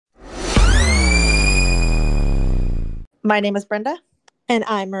My name is Brenda, And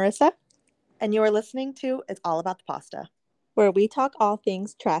I'm Marissa, and you are listening to It's All About the Pasta. where we talk all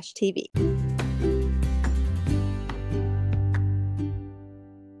things trash TV.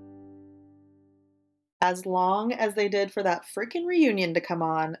 As long as they did for that freaking reunion to come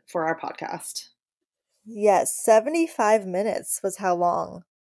on for our podcast. Yes, 75 minutes was how long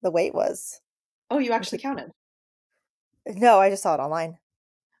the wait was. Oh, you actually counted. No, I just saw it online.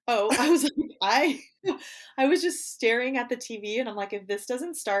 Oh, I was like, I was just staring at the TV and I'm like, if this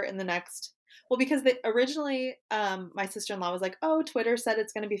doesn't start in the next, well, because they originally, my sister-in-law was like, oh, Twitter said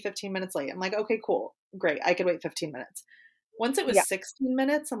it's going to be 15 minutes late. I'm like, okay, cool, great, I could wait 15 minutes. Once it Yeah. was 16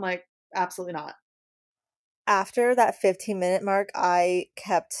 minutes, I'm like, absolutely not. After that 15-minute mark, I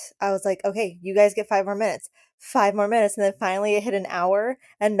was like, okay, you guys get 5 more minutes. 5 more minutes. And then finally it hit an hour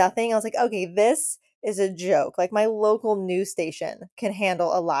and nothing. I was like, okay, this is a joke. Like my local news station can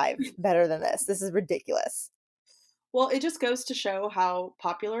handle a live better than this. This is ridiculous. Well, it just goes to show how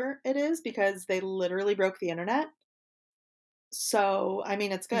popular it is because they literally broke the internet. So, I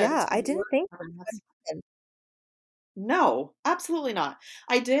mean, it's good. It's Yeah, I good didn't work think covering that us. would happen. No, absolutely not.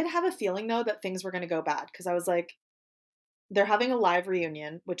 I did have a feeling though that things were going to go bad because I was like, they're having a live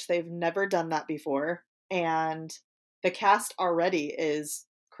reunion, which they've never done that before, and the cast already is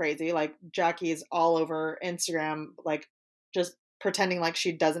crazy. Like Jackie's all over Instagram, like just pretending like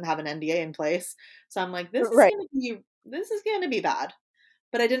she doesn't have an NDA in place. So I'm like, Right. this is going to be bad.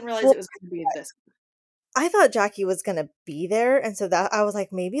 But I didn't realize Well, it was going to be this. I thought Jackie was gonna be there, and so that I was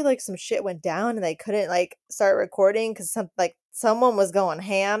like, maybe like some shit went down and they couldn't like start recording because someone was going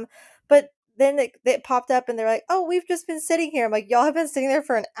ham. But then it popped up and they're like, oh, we've just been sitting here. I'm like, y'all have been sitting there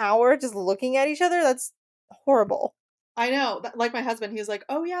for an hour just looking at each other. That's horrible. I know, like my husband, he's like,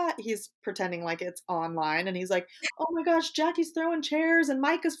 "Oh yeah," he's pretending like it's online, and he's like, "Oh my gosh, Jackie's throwing chairs and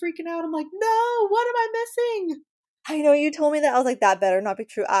Micah's freaking out." I'm like, "No, what am I missing?" I know you told me that. I was like, that better not be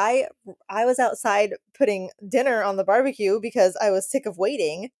true. I was outside putting dinner on the barbecue because I was sick of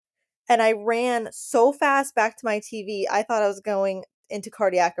waiting, and I ran so fast back to my TV. I thought I was going into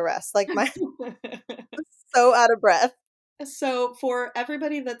cardiac arrest. Like my so out of breath. So, for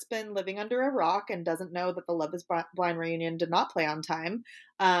everybody that's been living under a rock and doesn't know that the Love is Blind reunion did not play on time,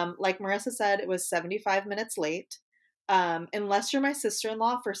 like Marissa said, it was 75 minutes late. Unless you're my sister in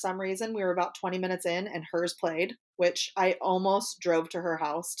law, for some reason, we were about 20 minutes in and hers played, which I almost drove to her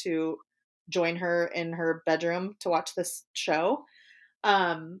house to join her in her bedroom to watch this show.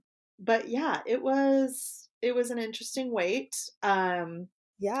 Um, but yeah, it was an interesting wait.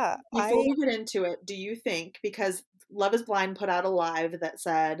 Yeah, Before we get into it, do you think, because Love is Blind put out a live that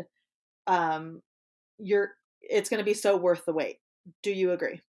said, um, you're it's gonna be so worth the wait. Do you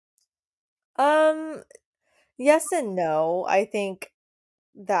agree? um yes and no. I think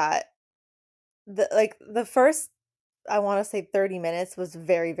that the first I want to say 30 minutes was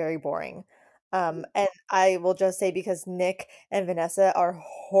very very boring. And I will just say because Nick and Vanessa are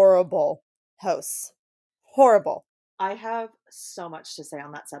horrible hosts. Horrible. I have so much to say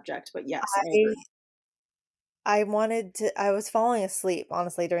on that subject, but yes, I I agree. I was falling asleep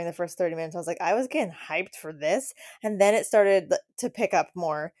honestly during the first 30 minutes. I was like I was getting hyped for this and then it started to pick up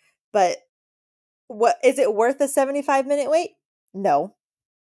more. But what is it worth a 75-minute wait? No,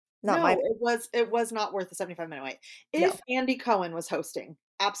 not my No, it was not worth the 75-minute wait. no. If Andy Cohen was hosting,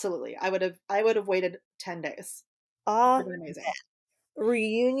 absolutely. I would have waited 10 days. It would Ah, have been amazing.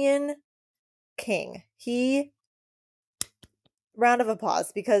 reunion king. He round of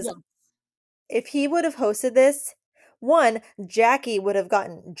applause because Yeah. if he would have hosted this, one, Jackie would have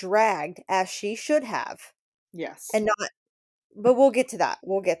gotten dragged as she should have. Yes. And not but we'll get to that.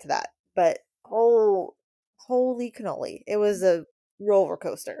 We'll get to that. But oh holy cannoli. It was a roller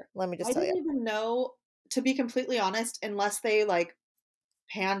coaster, let me just I tell you. didn't even know, to be completely honest, unless they like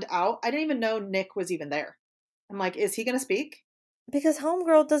panned out, I didn't even know Nick was even there. I'm like, is he gonna speak? Because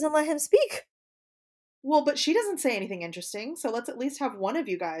homegirl doesn't let him speak. Well, but she doesn't say anything interesting, so let's at least have one of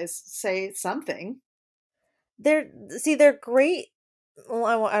you guys say something. They're great. Well,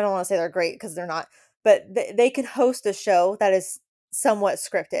 I don't want to say they're great because they're not, but they can host a show that is somewhat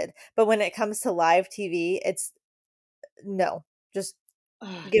scripted. But when it comes to live TV, it's no, just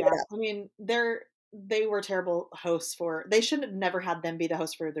give Yeah, it up. I mean, they were terrible hosts for. They should have never had them be the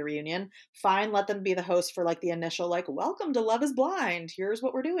host for the reunion. Fine, let them be the host for like the initial, like, welcome to Love Is Blind. Here's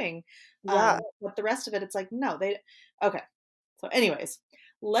what we're doing. Yeah. But the rest of it, it's like, no, they. Okay. So, anyways,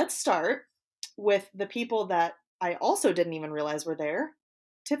 let's start with the people that I also didn't even realize were there,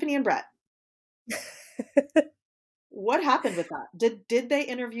 Tiffany and Brett. What happened with that? Did they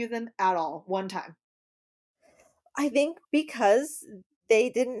interview them at all one time? I think because they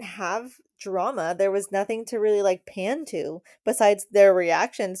didn't have drama. There was nothing to really, like, pan to besides their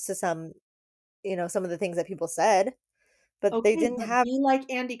reactions to some, some of the things that people said, but they Okay, didn't but have. be like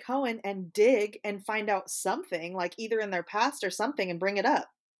Andy Cohen and dig and find out something, like, either in their past or something, and bring it up.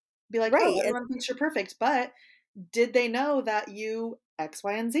 Be like, "Oh, Right, everyone thinks you're perfect, but did they know that you X,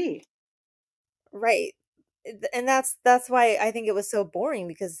 Y, and Z?" right. And that's why I think it was so boring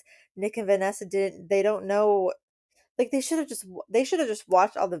because Nick and Vanessa didn't they don't know. Like, they should have just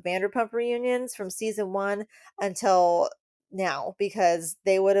watched all the Vanderpump reunions from season 1 until now because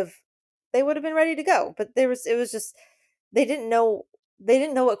they would have been ready to go, but it was just they didn't know they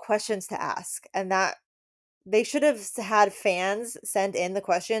didn't know what questions to ask, and that they should have had fans send in the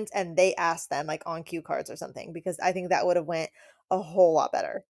questions and they asked them, like, on cue cards or something because I think that would have went a whole lot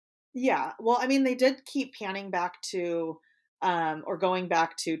better. Yeah, well, I mean, they did keep panning back to, or going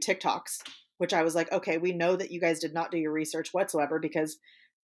back to TikToks, which I was like, "Okay, we know that you guys did not do your research whatsoever because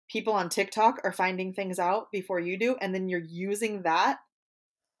people on TikTok are finding things out before you do, and then you're using that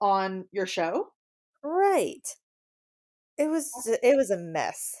on your show?" Right. It was a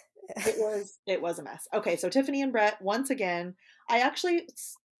mess. It was a mess. Okay, so Tiffany and Brett, once again, I actually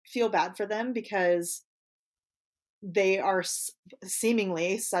feel bad for them because they are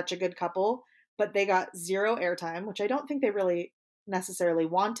seemingly such a good couple, but they got zero airtime, which I don't think they really necessarily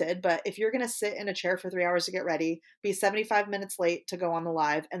wanted. But if you're going to sit in a chair for 3 hours to get ready, be 75 minutes late to go on the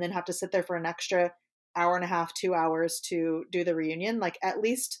live, and then have to sit there for an extra hour and a half, 2 hours to do the reunion, like, at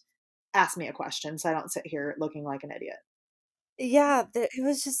least ask me a question so I don't sit here looking like an idiot. Yeah, it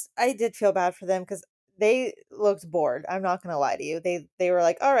was just I did feel bad for them because they looked bored, I'm not gonna lie to you. They were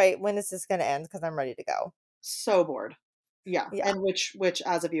like, "Alright, when is this gonna end? Because 'Cause I'm ready to go." So bored. Yeah, Yeah, and which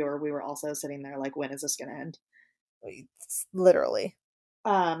as a viewer, we were also sitting there like, "When is this gonna end?" literally.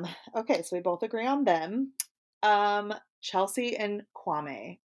 Um, okay, so we both agree on them. Chelsea and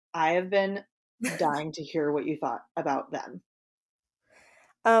Kwame. I have been dying to hear what you thought about them.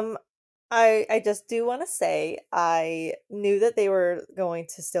 Um, I just do wanna say I knew that they were going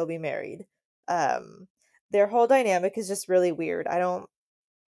to still be married. Um, their whole dynamic is just really weird. I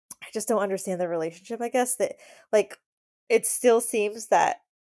just don't understand the relationship, I guess, that like, it still seems that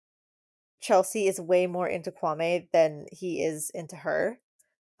Chelsea is way more into Kwame than he is into her.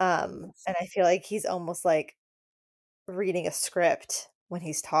 Yes. And I feel like he's almost like reading a script when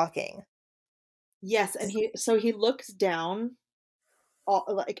he's talking. Yes, and he looks down, all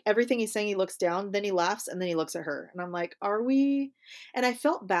like, everything he's saying, he looks down, then he laughs, and then he looks at her, and I'm like, "Are we?" And I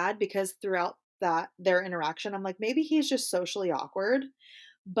felt bad because throughout their interaction, I'm like, maybe he's just socially awkward,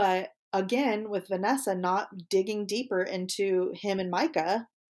 but again, with Vanessa not digging deeper into him and Micah,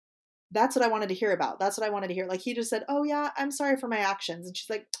 that's what I wanted to hear about. That's what I wanted to hear. Like, he just said, "Oh, yeah, I'm sorry for my actions." And she's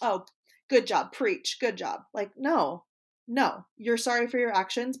like, "Oh, good job. Preach. Good job." Like, no, no, you're sorry for your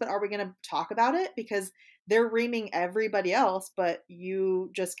actions, but are we going to talk about it? Because they're reaming everybody else, but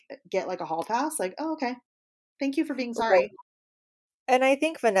you just get like a hall pass. Like, oh, okay. Thank you for being Right. sorry. And I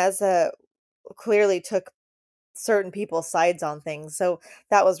think Vanessa clearly took certain people's sides on things. So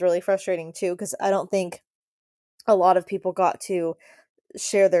that was really frustrating too, because I don't think a lot of people got to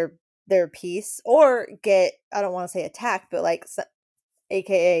share their piece or get, I don't want to say attacked, but like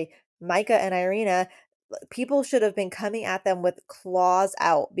AKA Micah and Irina, people should have been coming at them with claws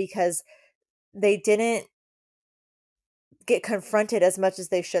out because they didn't get confronted as much as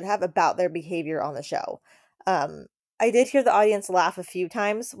they should have about their behavior on the show. Um, I did hear the audience laugh a few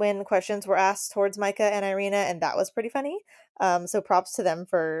times when questions were asked towards Micah and Irina, and that was pretty funny. So props to them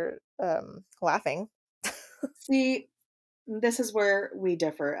for laughing. See, this is where we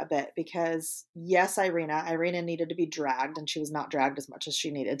differ a bit because yes, Irina needed to be dragged, and she was not dragged as much as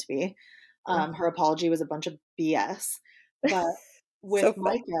she needed to be. Mm. Her apology was a bunch of BS. But So with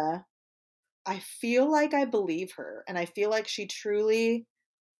funny. Micah, I feel like I believe her, and I feel like she truly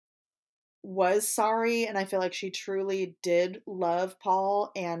was sorry, and I feel like she truly did love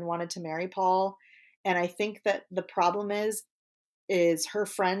Paul and wanted to marry Paul. And I think that the problem is her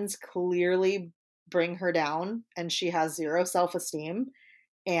friends clearly bring her down, and she has zero self-esteem.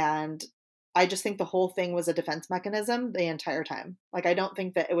 And I just think the whole thing was a defense mechanism the entire time. Like, I don't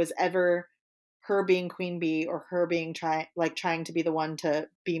think that it was ever her being queen bee or her being trying to be the one to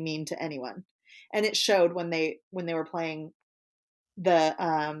be mean to anyone. And it showed when they were playing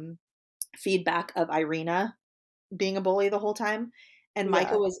the feedback of Irina being a bully the whole time. And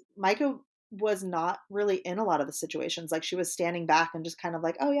Yeah. Micah was not really in a lot of the situations. Like, she was standing back and just kind of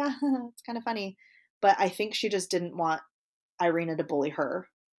like, "Oh yeah, it's kind of funny." But I think she just didn't want Irina to bully her,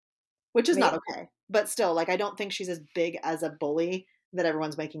 which is not Me. okay. But still, like, I don't think she's as big as a bully that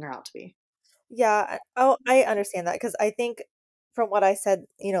everyone's making her out to be. Yeah. Oh, I understand that because I think from what I said,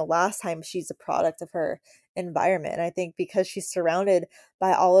 last time, she's a product of her environment. And I think because she's surrounded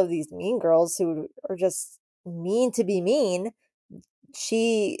by all of these mean girls who are just mean to be mean,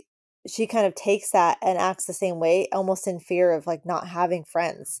 she she kind of takes that and acts the same way, almost in fear of like not having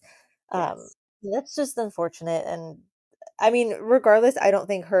friends. Um, Yes. that's just unfortunate. And I mean, regardless, I don't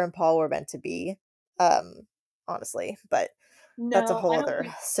think her and Paul were meant to be, um, honestly, but that's a No, whole I don't other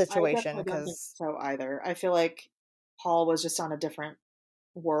think I situation definitely don't think because so either. I feel like Paul was just on a different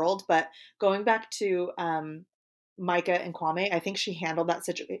world, but going back to, Micah and Kwame, I think she handled that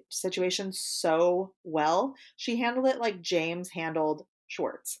situation so well. She handled it like James handled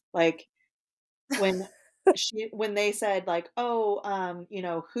Schwartz. Like, when when they said like, "Oh,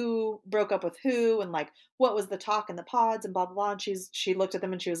 who broke up with who and like what was the talk in the pods and blah blah blah," and she looked at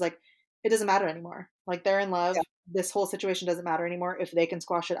them and she was like, "It doesn't matter anymore. Like they're in love. This whole situation doesn't matter anymore. If they can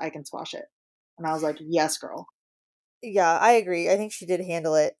squash it, I can squash it." And I was like, "Yes, girl." yeah, I agree. I think she did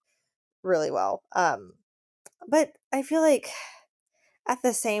handle it really well. But I feel like at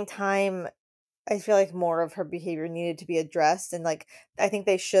the same time, I feel like more of her behavior needed to be addressed. And like, I think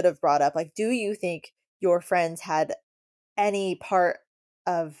they should have brought up, like, do you think your friends had any part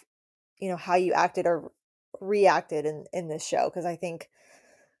of, how you acted or reacted in this show? Because I think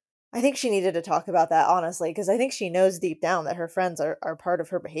she needed to talk about that honestly, because I think she knows deep down that her friends are part of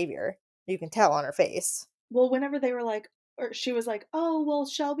her behavior. You can tell on her face. Well, whenever they were like, or she was like, "Oh, well,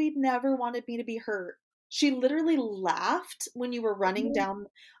 Shelby never wanted me to be hurt." She literally laughed when you were running Mhm. down.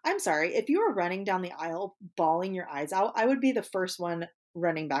 I'm sorry, if you were running down the aisle bawling your eyes out, I would be the first one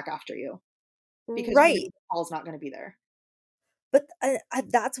running back after you because you know Right. Paul's not going to be there. But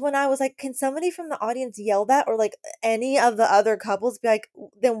that's when I was like, can somebody from the audience yell that, or like any of the other couples be like,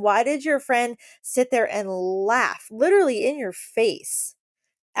 then why did your friend sit there and laugh literally in your face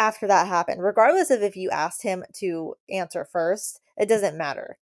after that happened? Regardless of if you asked him to answer first, it doesn't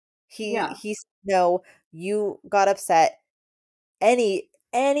matter. Yeah. He said, no, you got upset. Any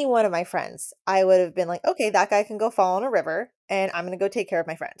one of my friends, I would have been like, okay, that guy can go fall in a river, and I'm gonna go take care of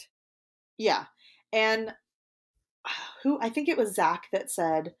my friend. Yeah. And who I think it was Zach that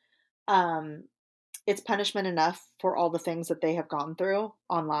said, um, it's punishment enough for all the things that they have gone through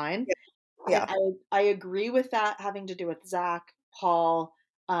online. Yeah. And Yeah. I agree with that having to do with Zach, Paul,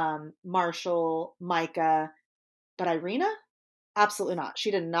 Marshall, Micah, but Irina? Absolutely not.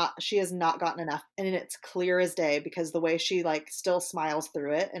 She has not gotten enough. And it's clear as day because the way she like still smiles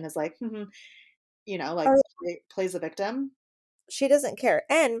through it and is like, "Mhm," like Oh, plays the victim. she doesn't care.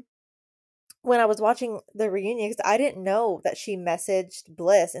 And when I was watching the reunion, because I didn't know that she messaged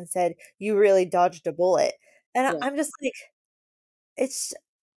Bliss and said, "You really dodged a bullet." And Yeah. I'm just like, it's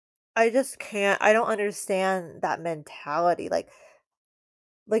I just can't I don't understand that mentality. Like,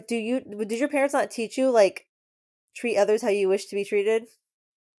 did your parents not teach you, like, treat others how you wish to be treated?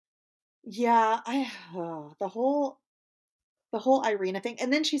 Yeah, the whole Irina thing.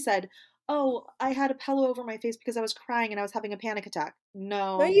 And then she said, "Oh, I had a pillow over my face because I was crying and I was having a panic attack."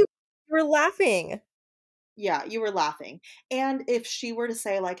 No, No. you were laughing. Yeah, you were laughing. And if she were to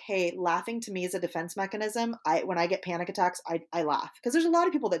say like, "Hey, laughing to me is a defense mechanism. I when I get panic attacks, I laugh." Because there's a lot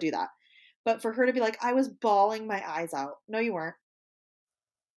of people that do that. But for her to be like, "I was bawling my eyes out." No, you weren't.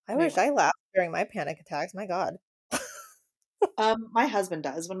 I No, you wish weren't. I laughed during my panic attacks, my god. My husband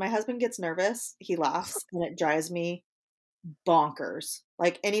does. When my husband gets nervous, he laughs and it drives me bonkers.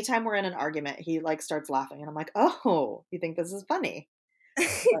 Like anytime we're in an argument, he like starts laughing and I'm like, "Oh, you think this is funny?"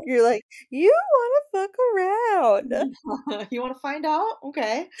 But You're like, "You wanna fuck around." you want to find out?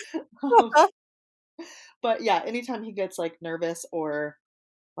 Okay. But yeah, anytime he gets like nervous or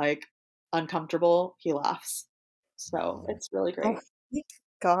like uncomfortable, he laughs. So it's really Oh, great. thank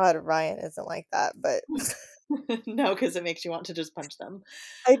God Ryan isn't like that, but No, because it makes you want to just punch them.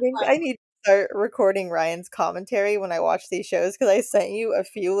 I think I need to start recording Ryan's commentary when I watch these shows, because I sent you a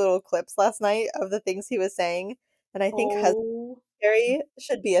few little clips last night of the things he was saying, and I think husband Oh, commentary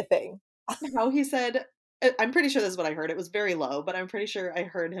should be a thing. how he said, I'm pretty sure this is what I heard. It was very low, but I'm pretty sure I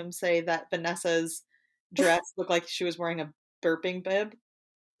heard him say that Vanessa's dress looked like she was wearing a burping bib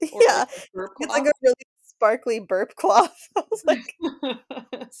or like Yeah, a burp it's like cloth. a really sparkly burp cloth. I was like,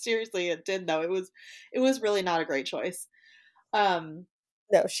 Seriously, it did though. It was really not a great choice. Um,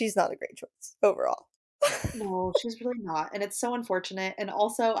 "No, she's not a great choice overall." no, she's really not, and it's so unfortunate, and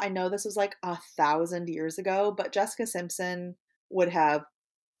also, I know this was, like, 1,000 years ago, but Jessica Simpson would have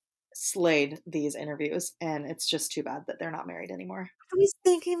slayed these interviews, and it's just too bad that they're not married anymore. I was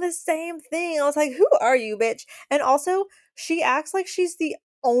thinking the same thing. I was like, "Who are you, bitch?" And also, she acts like she's the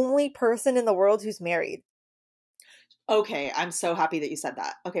only person in the world who's married. Okay, I'm so happy that you said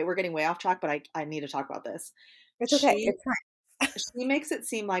that. Okay, we're getting way off track, but I need to talk about this. It's okay, She it's fine. she makes it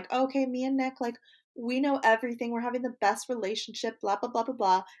seem like, "Okay, me and Nick, like, we know everything, we're having the best relationship, blah, blah, blah,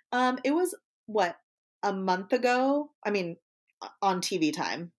 blah, blah." It was, what, a month ago? I mean, on TV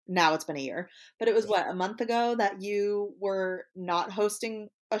time, now it's been a year, but it was, what, a month ago that you were not hosting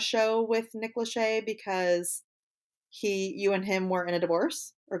a show with Nick Lachey because you and him were in a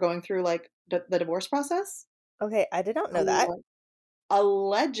divorce or going through, like, the divorce process? Okay, I did not know that. Alle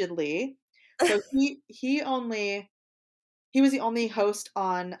Allegedly. So he was the only host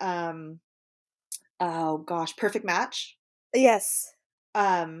on, oh gosh, Perfect Match, Yes.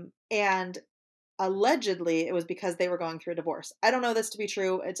 and allegedly it was because they were going through a divorce. I don't know this to be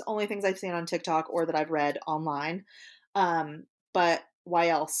true, it's only things I've seen on TikTok or that I've read online, but why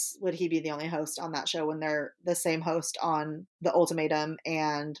else would he be the only host on that show when they're the same host on The Ultimatum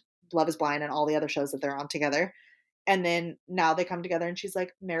and Love Is Blind and all the other shows that they're on together? And then now they come together and she's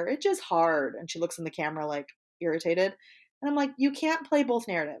like, "Marriage is hard." And she looks in the camera like irritated. And I'm like, "You can't play both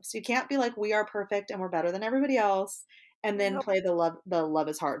narratives. You can't be like, we are perfect and we're better than everybody else, and then No, play the love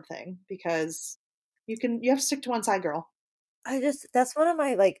is hard thing because you have to stick to one side, girl." I just that's one of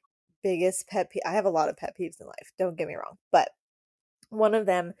my, like, biggest pet peeve. I have a lot of pet peeves in life, don't get me wrong, but one of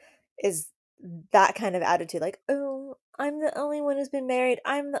them is that kind of attitude, like, "Oh, I'm the only one who's been married.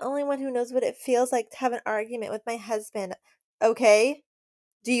 I'm the only one who knows what it feels like to have an argument with my husband." Okay,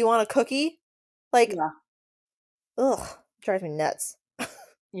 do you want a cookie? Like, Yeah. ugh, drives me nuts.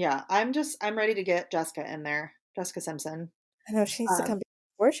 Yeah. I'm ready to get Jessica in there. Jessica Simpson. I know she needs to Um, come.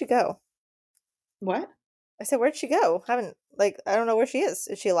 Where'd she go? what? I said, "Where'd she go?" Haven't like, I don't know where she is.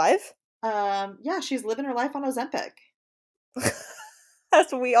 Is she alive? Yeah, she's living her life on Ozempic.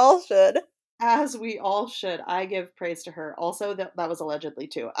 As we all should. As we all should. I give praise to her. Also, that was allegedly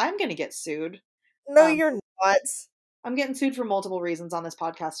too. I'm gonna get sued. No, Um, you're not. I'm getting sued for multiple reasons on this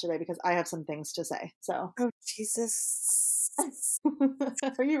podcast today because I have some things to say. So, Oh, Jesus.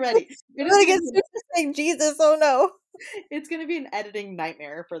 are you ready? It I'm is gonna gonna get be sued for saying Jesus, oh no. it's gonna be an editing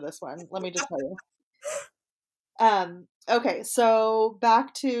nightmare for this one. Let me just tell you. Okay, so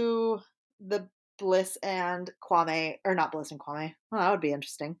back to the Bliss and Kwame, or not Bliss and Kwame. Well, that would be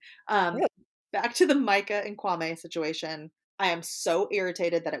interesting. Um, Ew. back to the Micah and Kwame situation. I am so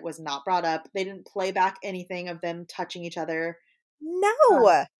irritated that it was not brought up. They didn't play back anything of them touching each other. Um,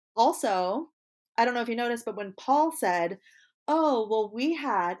 No. Also, I don't know if you noticed, but when Paul said, "Oh, well, we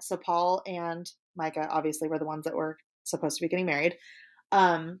had," so Paul and Micah obviously were the ones that were supposed to be getting married.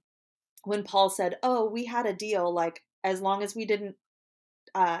 Um, when Paul said, "Oh, we had a deal, like, as long as we didn't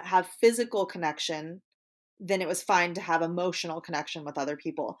have physical connection, then it was fine to have emotional connection with other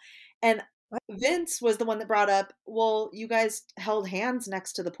people." And What Vince was the one that brought up, "Well, you guys held hands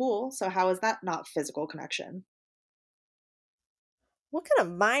next to the pool, so how is that not physical connection?" what kind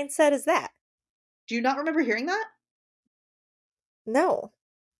of mindset is that? Do you not remember hearing that? No.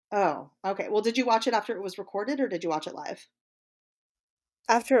 Oh, okay. Well, did you watch it after it was recorded or did you watch it live?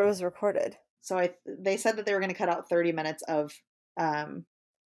 After it was recorded. So they said that they were going to cut out 30 minutes of um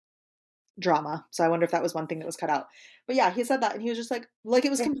drama. So I wonder if that was one thing that was cut out. But yeah, he said that and he was just like it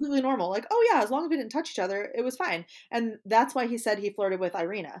was Yeah. completely normal. Like, "Oh yeah, as long as we didn't touch each other, it was fine." And that's why he said he flirted with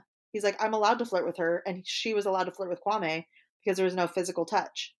Irina. He's like, "I'm allowed to flirt with her," and she was allowed to flirt with Kwame because there was no physical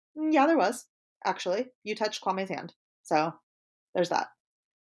touch. Yeah, there was. Actually, you touched Kwame's hand. So, there's that.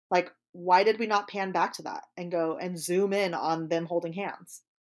 Like, why did we not pan back to that and go and zoom in on them holding hands?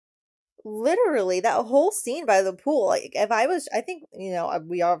 Literally, that whole scene by the pool, like, if I was I think,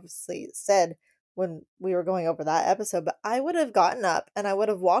 we obviously said when we were going over that episode, but I would have gotten up and I would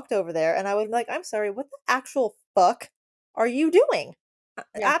have walked over there and I would be like, "I'm sorry, what the actual fuck are you doing?"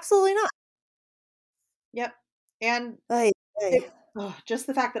 Yeah. Absolutely not. Yep. And Ay, ay. just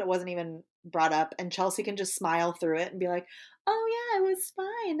the fact that it wasn't even brought up and Chelsea can just smile through it and be like, "Oh yeah, it was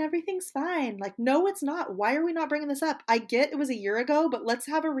fine. Everything's fine." Like, no, it's not. Why are we not bringing this up? I get it was a year ago, but let's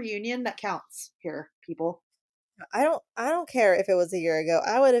have a reunion that counts here, people. I don't care if it was a year ago.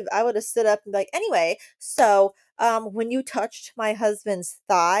 I would have stood up and be like, "Anyway, so, when you touched my husband's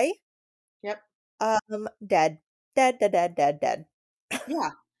thigh, Yep. dead. Dead, dead, dead, dead, dead."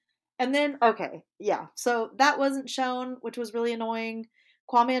 Yeah. And then, okay, yeah. So that wasn't shown, which was really annoying.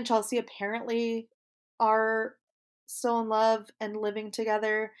 Kwame and Chelsea apparently are still in love and living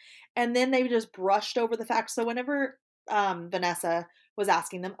together. And then they just brushed over the fact. So whenever Vanessa was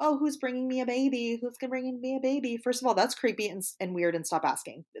asking them, "Oh, who's bringing me a baby? Who's gonna bringing me a baby?" First of all, that's creepy and weird, and stop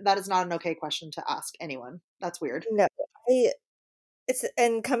asking. That is not an okay question to ask anyone. That's weird. No, I it's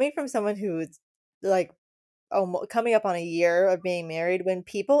and coming from someone who's, like, coming up on a year of being married, when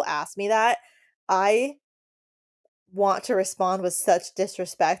people ask me that, I want to respond with such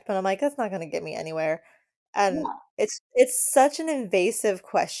disrespect, but I'm like, "That's not gonna get me anywhere." And Yeah. It's such an invasive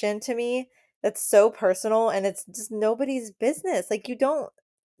question to me that's so personal and it's just nobody's business. Like you don't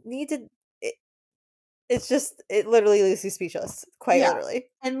need to it, it's just it literally leaves you speechless, quite Yeah, literally.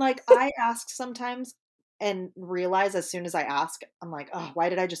 and, like, I ask sometimes and realize as soon as I ask, I'm like, "Oh, why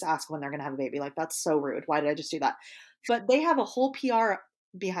did I just ask when they're gonna have a baby? Like, that's so rude. Why did I just do that?" But they have a whole PR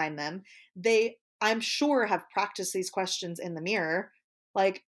behind them. They, I'm sure, have practiced these questions in the mirror.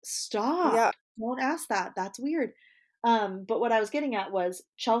 Like, "Stop. Yeah. Don't ask that. That's weird." But what I was getting at was,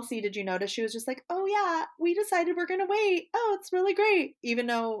 Chelsea, did you notice she was just like, "Oh, yeah, we decided we're gonna wait. Oh, it's really great." Even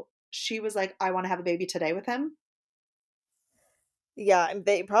though she was like, "I wanna have a baby today with him." Yeah, and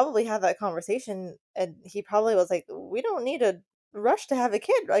they probably had that conversation and he probably was like, "We don't need a rush to have a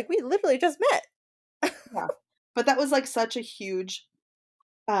kid. Like we literally just met." Yeah. But that was, like, such a huge,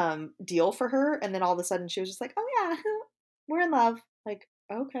 deal for her, and then all of a sudden she was just like, "Oh, yeah, we're in love." Like,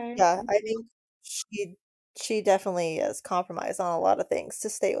 "Okay, Yeah, thank I think you." she she definitely has compromised on a lot of things to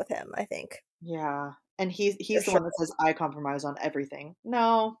stay with him, I think, Yeah, and for he's the sure. one that says, "I compromise on everything."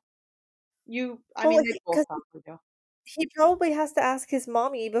 No, I Well, mean, they he both 'cause probably do. he probably has to ask his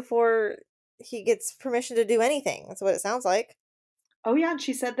mommy before he gets permission to do anything, that's what it sounds like. Oh, yeah, and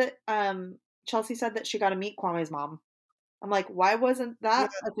she said that, Chelsea said that she got to meet Kwame's mom. I'm like, "Why wasn't Yeah, that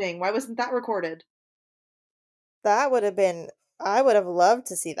a thing? Why wasn't that recorded?" that would have been I would have loved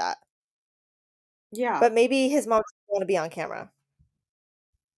to see that, Yeah. but maybe his mom doesn't wanna be on camera.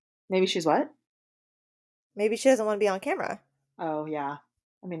 Maybe she's what? Maybe she doesn't wanna be on camera. Oh, yeah.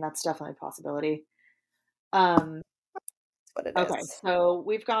 I mean, that's definitely a possibility. Um That's what it Okay, is. so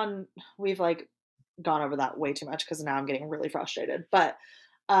we've, like, gone over that way too much because now I'm getting really frustrated, but,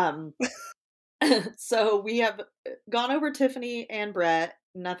 um, so we have, gone over Tiffany and Brett,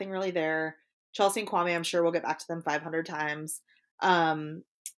 nothing really there. Chelsea and Kwame, I'm sure we'll get back to them 500 times. Um,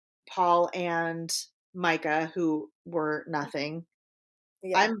 Paul and Micah, who were nothing.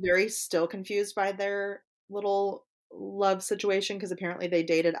 Yeah. I'm very still confused by their little love situation because apparently they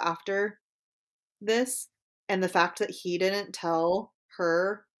dated after this, and the fact that he didn't tell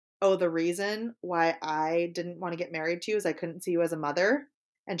her, "Oh, the reason why I didn't wanna get married to you is I couldn't see you as a mother,"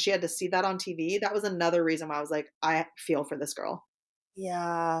 and she had to see that on TV, that was another reason why I was like, "I feel for this girl."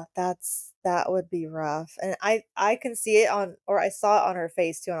 Yeah, that would be rough, and I can see it on or I saw it on her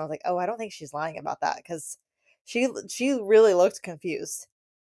face too, and I was like, "Oh, I don't think she's lying about that," 'cause she really looked confused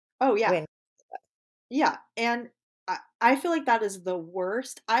Oh, yeah. when Yeah, and I feel like that is the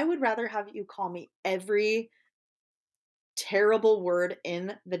worst. I would rather have you call me every terrible word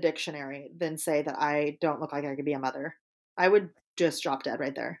in the dictionary than say that I don't look like I could be a mother. I would just drop dead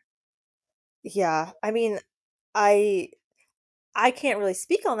right there. Yeah, I mean, I I can't really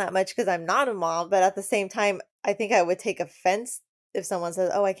speak on that much because 'cause I'm not a mom, but at the same time, I think I would take offense if someone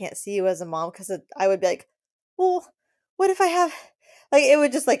says, "Oh, I can't see you as a mom," 'cause I would be like, "Well, what if I have" like, it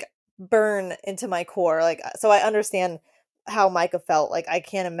would just, like, burn into my core, like, so I understand how Micah felt, like, I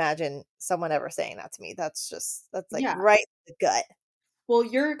can't imagine someone ever saying that to me, that's, like, Yeah. right in the gut. Well,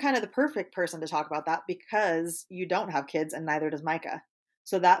 you're kind of the perfect person to talk about that because you don't have kids and neither does Micah.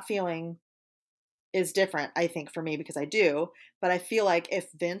 So that feeling is different, I think, for me because I do. But I feel like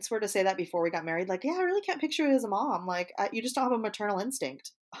if Vince were to say that before we got married, like, yeah, I really can't picture you as a mom. Like, you just don't have a maternal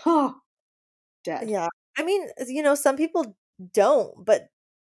instinct. Oh, dead. Yeah. I mean, some people don't, but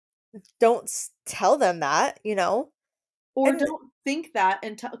don't tell them that, Or and don't think that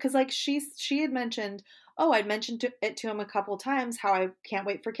until because like she had mentioned, oh, I'd mentioned it to him a couple times how I can't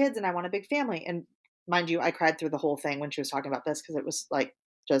wait for kids and I want a big family. And mind you, I cried through the whole thing when she was talking about this because it was like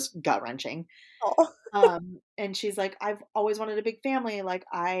just gut wrenching. oh. And she's like, "I've always wanted a big family, like,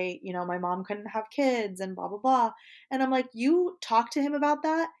 my mom couldn't have kids and blah, blah, blah." And I'm like, "You talked to him about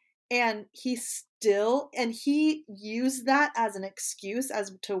that?" And he used that as an excuse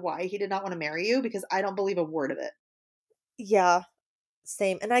as to why he did not wanna marry you because I don't believe a word of it. Yeah,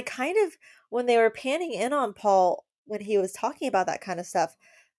 same, and I kind of when they were panning in on Paul when he was talking about that kind of stuff,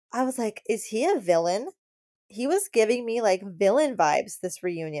 I was like, "Is he a villain?" He was giving me, like, villain vibes this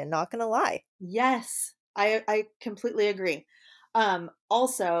reunion, not gonna lie. Yes, I completely agree.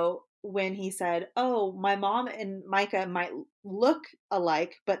 Also, when he said, "Oh, my mom and Micah might look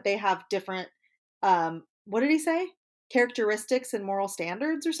alike, but they have different," what did he say? Characteristics and moral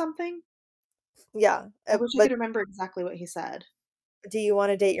standards or something? Yeah, I wish I but could remember exactly what he said. do you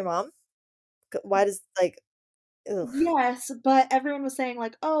wanna date your mom? Why does ugh. Yes, but everyone was saying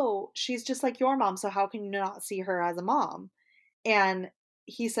like, "Oh, she's just like your mom, so how can you not see her as a mom?" And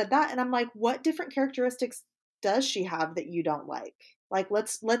he said that, and I'm like, "What different characteristics does she have that you don't like?" Like,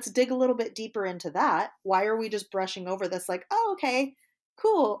 let's dig a little bit deeper into that. Why are we just brushing over this like, "Oh, okay,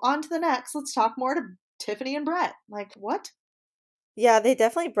 cool, on to the next. Let's talk more to Tiffany and Brett. Like, what? Yeah, they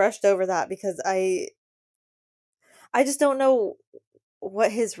definitely brushed over that because I just don't know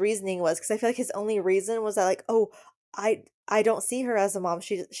what his reasoning was because I feel like his only reason was that like, "Oh, I don't see her as a mom.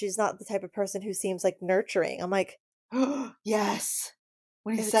 She's not the type of person who seems like nurturing." I'm like, Yes.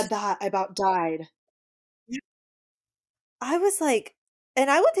 When he it's said that, I about died. I was like, and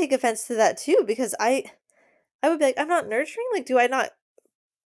I would take offense to that too because I would be like, "I'm not nurturing? Like, do I not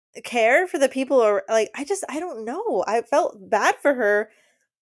care for the people or like I don't know." I felt bad for her,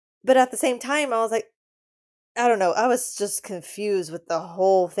 but at the same time, I was like, I don't know. I was just confused with the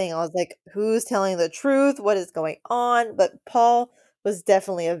whole thing. I was like, who's telling the truth? What is going on? But Paul was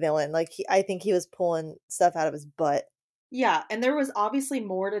definitely a villain. Like I think he was pulling stuff out of his butt. Yeah, and there was obviously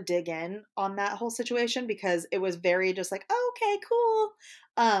more to dig in on that whole situation because it was very just like, oh, "Okay, cool."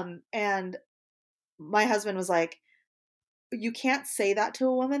 And my husband was like, "You can't say that to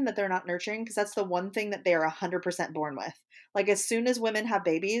a woman that they're not nurturing because that's the one thing that they are 100% born with." Like, as soon as women have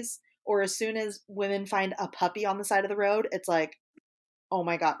babies or as soon as women find a puppy on the side of the road, it's like, "Oh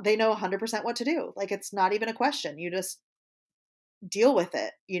my god." They know 100% what to do. Like, it's not even a question. You just deal with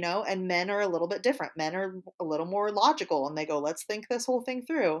it, you know? And men are a little bit different. Men are a little more logical and they go, let's think this whole thing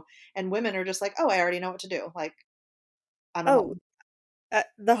through. And women are just like, oh, I already know what to do. Like, I'm a Oh, mom.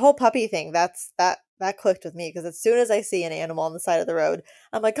 the whole puppy thing, that clicked with me because as soon as I see an animal on the side of the road,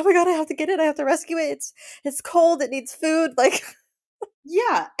 I'm like, "Oh my god, I have to get it. I have to rescue it. It's cold. It needs food." Like,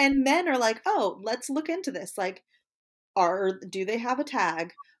 Yeah. And men are like, oh, let's look into this. Like, do they have a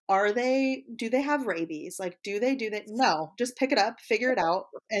tag? Do they have rabies? Like, do they? No, just pick it up, figure it out.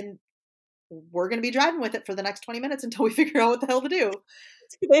 And we're going to be driving with it for the next 20 minutes until we figure out what the hell to do.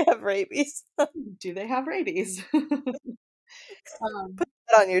 do they have rabies? Do they have rabies? Put um,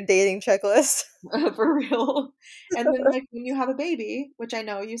 that on your dating checklist. For real. And then, like, when you have a baby, which I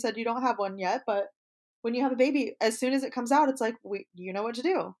know you said you don't have one yet, but when you have a baby, as soon as it comes out, it's like, you know what to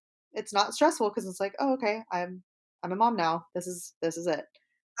do. It's not stressful because it's like, oh, okay, I'm a mom now. This is it.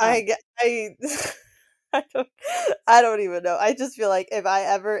 I Um, get I I don't I don't even know. I just feel like if I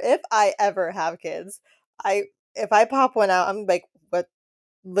ever have kids, I if I pop one out, I'm like, "What?"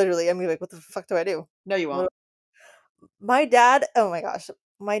 Literally, I'm gonna be like, "What the fuck do I do?" no, you What won't. My dad oh my gosh.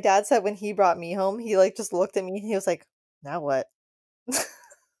 My dad said when he brought me home, he, like, just looked at me, and he was like, "Now what?"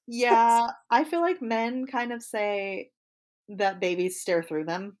 Yeah, I feel like men kind of say that babies stare through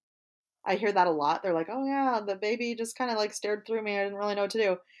them. I hear that a lot. They're like, "Oh yeah, the baby just kind of like stared through me. I didn't really know what to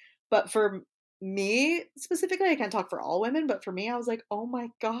do." But for me specifically, I can't talk for all women, but for me, I was like, "Oh my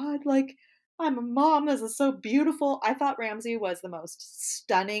god, like I'm a mom. This is so beautiful." I thought Ramsey was the most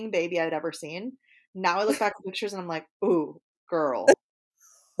stunning baby I'd ever seen. Now I look back at pictures and I'm like, "Ooh, girl,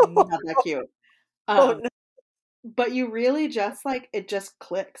 not that cute." Oh, Um, no. but you really just like it just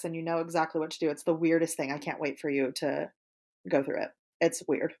clicks and you know exactly what to do. It's the weirdest thing. I can't wait for you to go through it. It's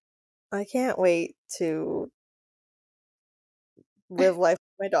weird. I can't wait to live life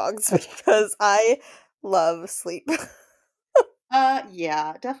with my dogs because I love sleep.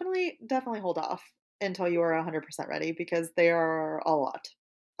 Yeah, definitely hold off until you are 100% ready because they are a lot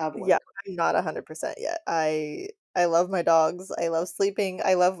of Yeah, work. I'm not 100% yet. I love my dogs. I love sleeping.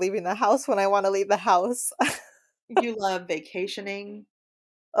 I love leaving the house when I wanna leave the house. You love vacationing,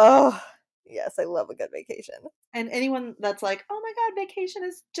 Oh, yes, I love a good vacation. and anyone that's like, "Oh my god, vacation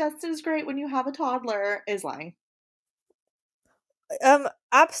is just as great when you have a toddler," is lying.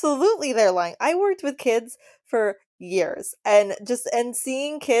 Absolutely, they're lying. I worked with kids for years, and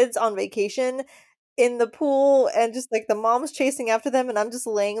seeing kids on vacation in the pool and just, like, the mom's chasing after them, and I'm just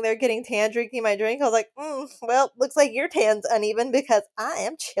laying there getting tan, drinking my drink. I was like, well, looks like your tan's uneven because I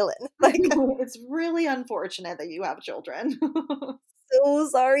am chilling." Like, It's really unfortunate that you have children. "So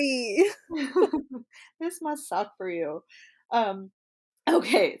sorry." This must suck for you. Um,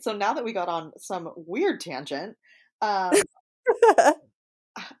 okay, so now that we got on some weird tangent, um,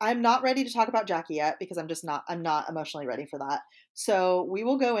 I'm not ready to talk about Jackie yet because I'm not emotionally ready for that. So we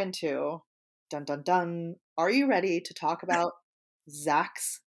will go into dun dun dun. Are you ready to talk about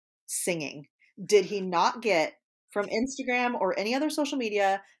Zach's singing? Did he not get from Instagram or any other social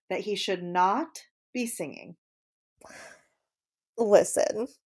media that he should not be singing? Listen,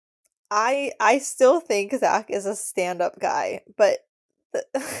 I still think Zach is a stand-up guy, but the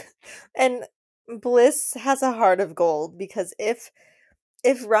and Bliss has a heart of gold because if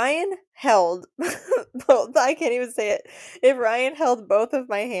Ryan held both I can't even say it. If Ryan held both of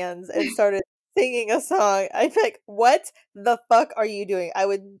my hands and started singing a song, I'd be like, "What the fuck are you doing?"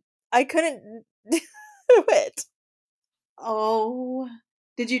 I couldn't do it. Oh,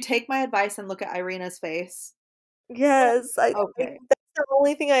 did you take my advice and look at Irina's face? Yes, I Okay. the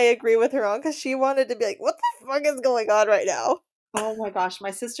only thing I agree with her on because she wanted to be like, "What the fuck is going on right now?" Oh my gosh,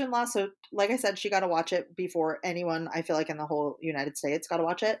 my sister-in-law, so like I said, she got to watch it before anyone, I feel like, in the whole United States got to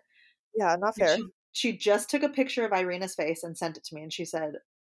watch it. Yeah, not And fair. she just took a picture of Irina's face and sent it to me, and she said,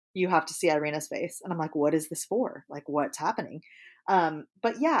 "You have to see Irina's face." And I'm like, "What is this for? Like, what's happening?"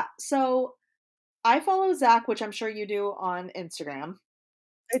 But yeah, so I follow Zach, which I'm sure you do on Instagram,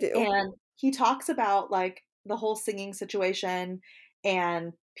 I do. and he talks about like the whole singing situation,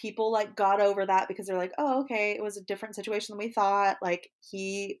 and people like got over that because they're like, "Oh, okay, it was a different situation than we thought." Like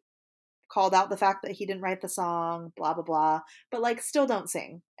he called out the fact that he didn't write the song, blah blah blah, but like still don't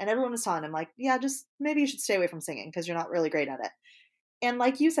sing. And everyone was telling him like, "Yeah, just maybe you should stay away from singing because you're not really great at it." And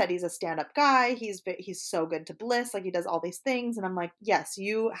like you said, he's a stand-up guy. He's so good to Bliss, like he does all these things, and I'm like, "Yes,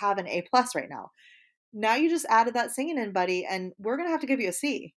 you have an A plus right now. Now you just added that singing in, buddy, and we're gonna have to give you a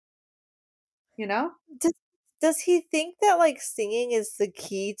C." You know? Does does he think that, like, singing is the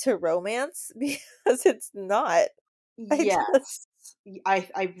key to romance? Because it's not. I just Yes.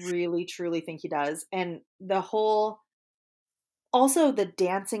 I really truly think he does. And the whole also the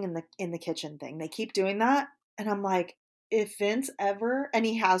dancing in the kitchen thing. They keep doing that, and I'm like, if Vince ever, and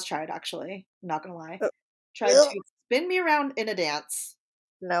he has tried actually, not gonna lie, tried ugh, to spin me around in a dance.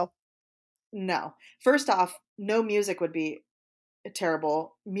 no. No. First off, no music would be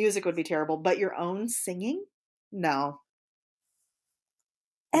terrible. Music would be terrible, but your own singing? No.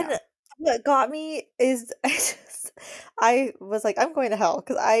 And No. what got me is I was like, "I'm going to hell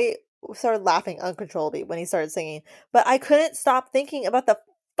because I started laughing uncontrollably when he started singing, but I couldn't stop thinking about the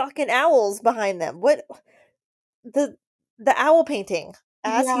fucking owls behind them. What the the owl painting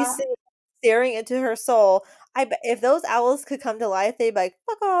as he's Yeah. sitting staring into her soul. I bet if those owls could come to life, they'd be like,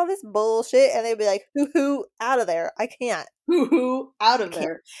 "Fuck all this bullshit," and they'd be like, "Hoo hoo, out of there. I can't. Hoo-hoo, out I of can't."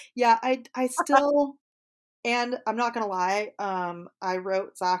 there. Yeah, I still, and I'm not gonna lie, I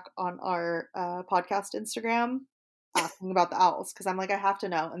wrote Zach on our, podcast Instagram asking about the owls because 'cause I'm like, "I have to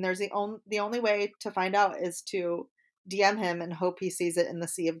know," and the only way to find out is to DM him and hope he sees it in the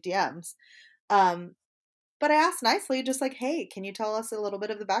sea of DMs. Um, but I asked nicely, just like, "Hey, can you tell us a little bit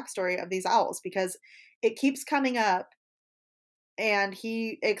of the backstory of these owls?" Because it keeps coming up, and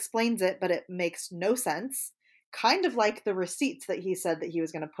he explains it, but it makes no sense. Kind of like the receipts that he said that he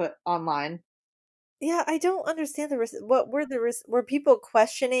was gonna put online. Yeah, I don't understand what were were people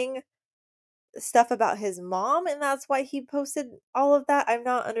questioning stuff about his mom, and that's why he posted all of that? I'm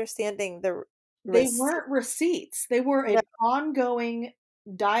not understanding the They receipt. weren't receipts, they were No, an ongoing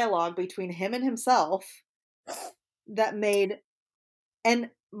dialogue between him and himself that made,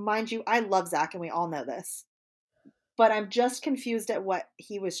 and mind you, I love Zach and we all know this, but I'm just confused at what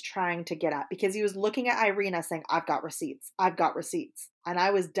he was trying to get at because he was looking at Irina saying, "I've got receipts. I've got receipts." And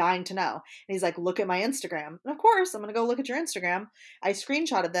I was dying to know. And he's like, "Look at my Instagram." And of course, I'm going to go look at your Instagram. I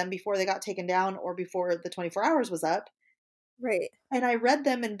screenshotted them before they got taken down or before the 24 hours was up. right. And I read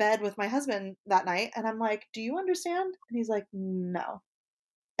them in bed with my husband that night. And I'm like, "Do you understand?" And he's like, "No."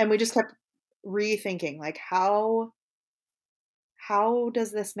 And we just kept rethinking, like, how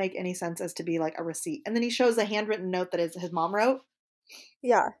does this make any sense as to be like a receipt? And then he shows a handwritten note that his mom wrote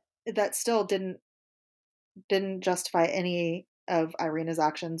Yeah. that still didn't justify any of Irina's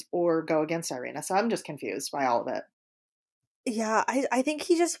actions or go against Irina. So I'm just confused by all of it. Yeah, I think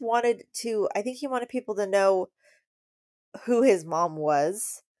he just wanted to I think he wanted people to know who his mom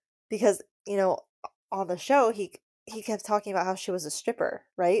was because, on the show, he kept talking about how she was a stripper,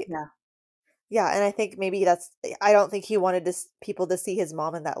 right? Yeah. Yeah, and I think maybe I don't think he wanted people to see his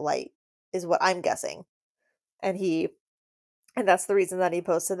mom in that light, is what I'm guessing. And and that's the reason that he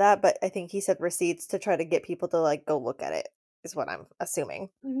posted that, but I think he said receipts to try to get people to, like, go look at it, is what I'm assuming.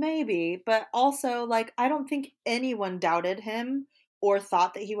 Maybe, but also like I don't think anyone doubted him or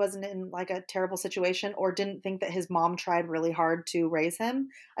thought that he wasn't in like a terrible situation or didn't think that his mom tried really hard to raise him.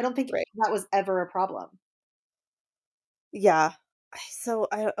 I don't think Right. that was ever a problem. Yeah. So,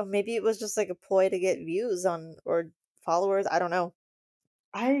 I don't maybe it was just, like, a ploy to get views on or followers, I don't know.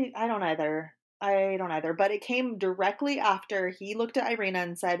 I don't either. I don't either, but it came directly after he looked at Irina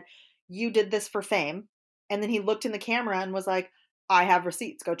and said, "You did this for fame." And then he looked in the camera and was like, "I have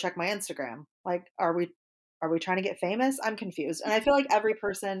receipts. Go check my Instagram." Like, are we trying to get famous? I'm confused. And I feel like every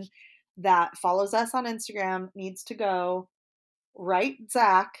person that follows us on Instagram needs to go write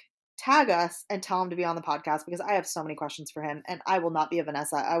Zach, tag us, and tell him to be on the podcast because I have so many questions for him and I will not be a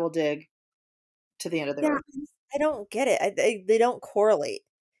Vanessa. I will dig to the end of the Yeah, earth. I don't get it. They don't correlate.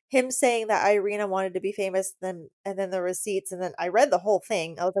 Him saying that Irina wanted to be famous, and then the receipts, and then I read the whole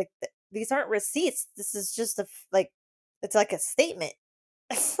thing. I was like, These aren't receipts. This is just it's like a statement.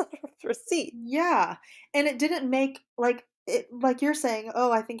 It's not a receipt." Yeah, and it didn't make like like you're saying,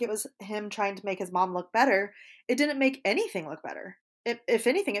 "Oh, I think it was him trying to make his mom look better." It didn't make anything look better. If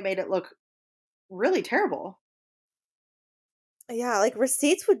anything, it made it look really terrible. Yeah, like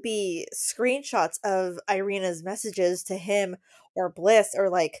receipts would be screenshots of Irina's messages to him or Bliss, or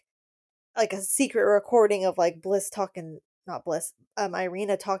like a secret recording of like Bliss talking, not Bliss,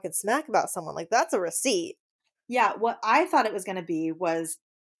 Irina talking smack about someone. Like that's a receipt. Yeah, what I thought it was gonna be was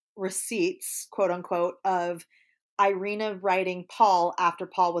receipts, quote unquote, of Irina writing Paul after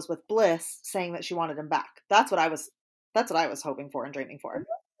Paul was with Bliss saying that she wanted him back. That's what I was hoping for and dreaming for.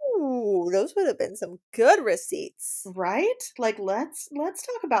 Ooh, those would have been some good receipts. Right? Like let's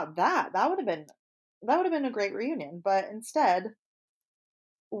talk about that. That would have been a great reunion, but instead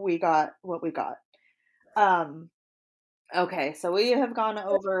we got what we got. Um okay, so we have gone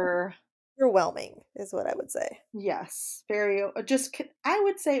over Overwhelming is what I would say. yes, very I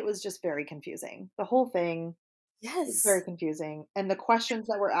would say it was just very confusing. The whole thing was very Yes, confusing and the questions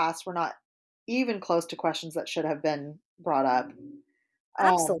that were asked were not even close to questions that should have been brought up.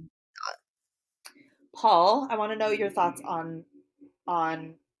 absolutely. Um Paul, I want to know your thoughts on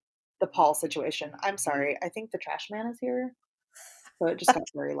the Paul situation. I'm sorry. I think the trash man is here, so it just got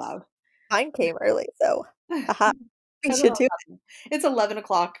very loud. Mine came early, so haha. I We don't know should what's too. happening. It's 11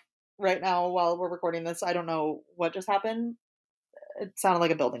 o'clock right now while we're recording this. I don't know what just happened. It sounded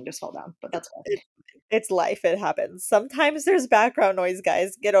like a building just fell down, but that's It, it's life. It happens. Sometimes there's background noise,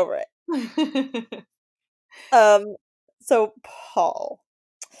 guys. Get over it. fine. Um, so Paul.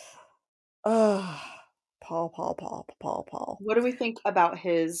 Ugh. Paul. What do we think about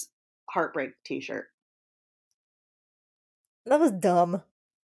his heartbreak T-shirt? That was dumb.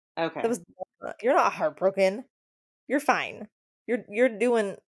 That Okay. was dumb. You're not heartbroken. You're fine. You're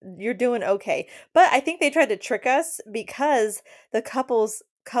doing okay. But I think they tried to trick us because the couples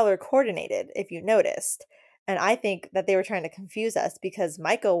color coordinated, if you noticed. And I think that they were trying to confuse us because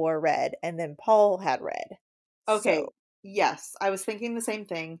Michael wore red and then Paul had red. Okay. So, Yes, I was thinking the same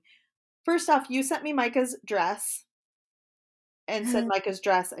thing. First off, you sent me Micah's dress and said Micah's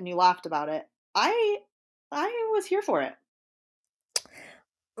dress, and you laughed about it. I I was here for it.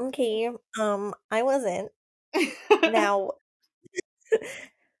 okay, I wasn't. Now,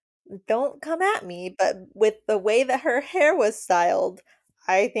 don't come at me, but with the way that her hair was styled,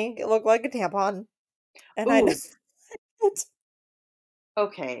 I think it looked like a tampon. And I Ooh, just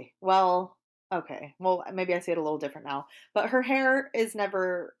okay. Well, okay. Well, maybe I see it a little different now. But her hair is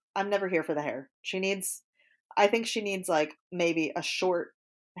never I'm never here for the hair. I think she needs like maybe a short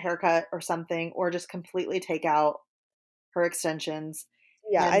haircut or something or just completely take out her extensions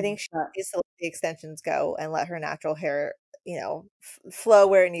yeah, I and think she needs to let the extensions go and let her natural hair, flow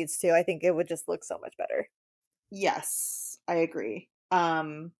where it needs to. I think it would just look so much better. yes, I agree.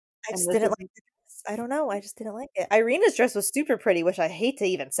 I And just this didn't is like the dress. I don't know, I just didn't like it. Irina's dress was super pretty, which I hate to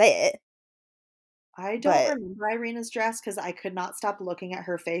even say it, I don't but remember Irina's dress because I could not stop looking at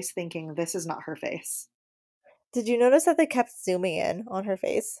her face thinking this is not her face. did you notice that they kept zooming in on her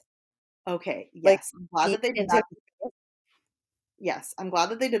face? Okay, Like, yes. I'm glad deep that they did into that. Yes, I'm glad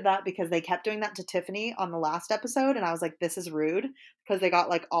that they did that because they kept doing that to Tiffany on the last episode, and I was like, "This is rude," because they got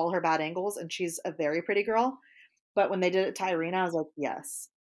like all her bad angles, and she's a very pretty girl. But when they did it to Irina, I was like, "Yes."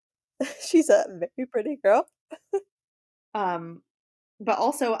 she's a very pretty girl. Um, but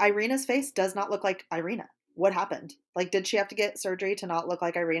also Irina's face does not look like Irina. What happened? Like, did she have to get surgery to not look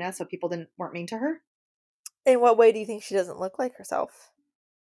like Irina so people didn't weren't mean to her? In what way do you think she doesn't look like herself?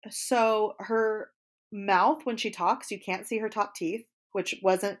 So her mouth, when she talks, you can't see her top teeth, which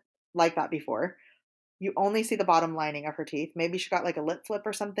wasn't like that before. You only see the bottom lining of her teeth. Maybe she got like a lip flip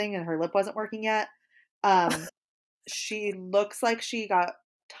or something and her lip wasn't working yet. Um, she looks like she got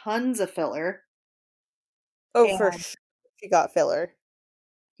tons of filler. Oh, for And sure, she got filler.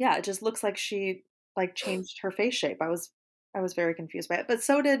 yeah, it just looks like she like changed her face shape. I was very confused by it. But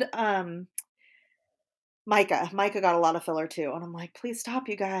so did Micah. Micah got a lot of filler too. And I'm like, please stop,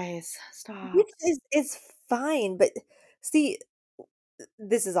 you guys. Stop. Which is fine, but see,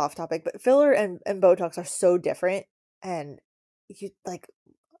 this is off topic, but filler and Botox are so different, and you like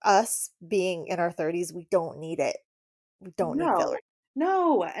us being in our 30s, we don't need it. We don't need filler. No.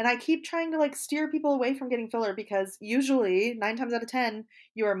 No, and I keep trying to, like, steer people away from getting filler because usually 9 times out of 10,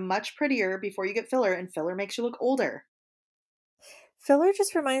 you are much prettier before you get filler, and filler makes you look older. Filler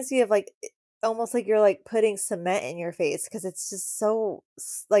just reminds me of almost like you're like putting cement in your face because it's just so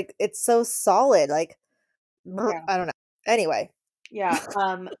like it's so solid. Like Yeah. I don't know. Anyway, Yeah,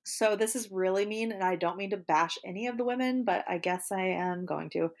 so this is really mean, and I don't mean to bash any of the women, but I guess I am going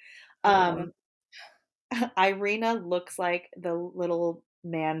to. uh, Um, Irina looks like the little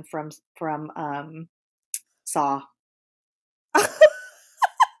man from Saw.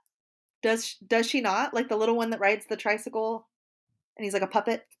 Does she not? Like the little one that rides the tricycle and he's like a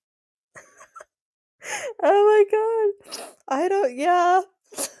puppet? Oh my god. I don't yeah.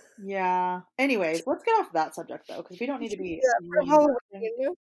 Yeah. Anyways, let's get off that subject though, because we don't need to be Yeah, for name dropping,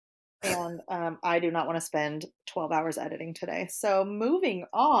 Halloween. and, I do not wanna spend 12 hours editing today. So moving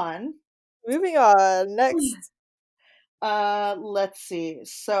on, Moving on, next. let's see.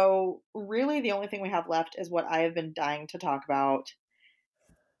 So, really the only thing we have left is what I have been dying to talk about.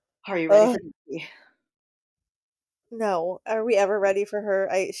 Are you ready Ugh, for Nikki? no. Are we ever ready for her?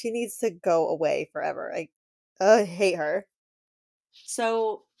 She needs to go away forever. I hate her.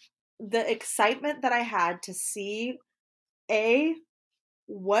 So, the excitement that I had to see, A,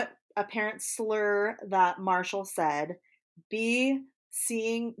 what apparent slur that Marshall said, B,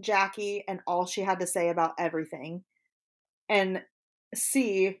 seeing Jackie and all she had to say about everything, and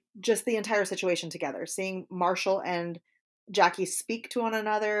C, just the entire situation together, seeing Marshall and Jackie speak to one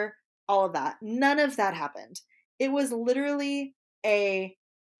another, all of that. None of that happened. It was literally a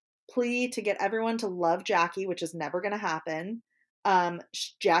plea to get everyone to love Jackie, which is never going to happen.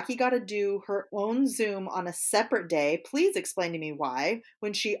 Jackie got to do her own Zoom on a separate day. Please explain to me why,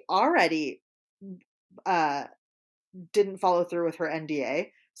 when she already uh, didn't follow through with her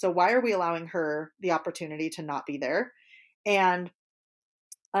NDA. So why are we allowing her the opportunity to not be there? And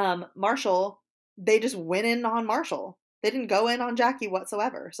Marshall, they just went in on Marshall. They didn't go in on Jackie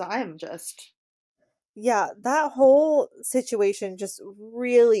whatsoever. So I am just Yeah, that whole situation just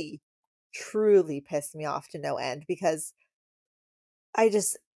really, truly pissed me off to no end because I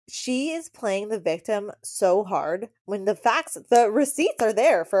just she is playing the victim so hard when the receipts are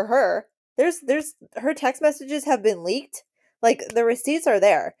there for her. There's her text messages have been leaked. Like the receipts are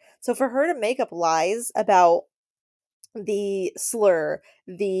there. So for her to make up lies about the slur,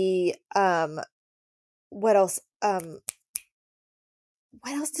 the what else?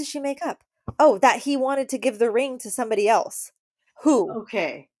 What else did she make up? Oh, that he wanted to give the ring to somebody else. Who?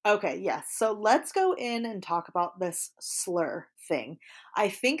 okay. Okay, yes. So let's go in and talk about this slur thing. I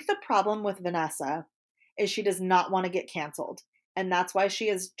think the problem with Vanessa is she does not want to get canceled. And that's why she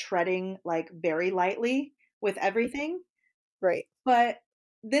is treading like very lightly with everything. Right. But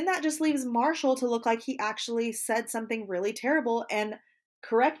then that just leaves Marshall to look like he actually said something really terrible. And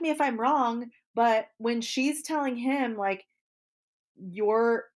correct me if I'm wrong, but when she's telling him, like,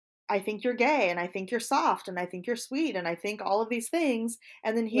 you're, I think you're gay, and I think you're soft, and I think you're sweet, and I think all of these things.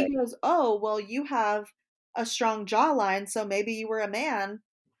 And then he Right. goes, oh, well, you have a strong jawline, so maybe you were a man.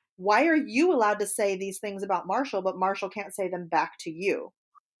 Why are you allowed to say these things about Marshall, but Marshall can't say them back to you?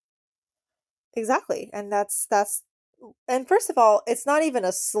 Exactly. And that's and first of all, it's not even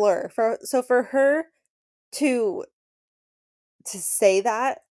a slur. For her to say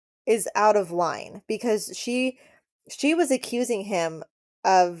that is out of line because she was accusing him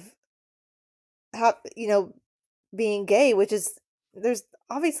of how being gay, which is there's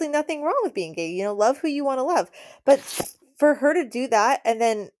obviously nothing wrong with being gay. Love who you want to love. But for her to do that and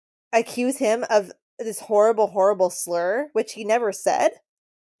then accuse him of this horrible, horrible slur, which he never said,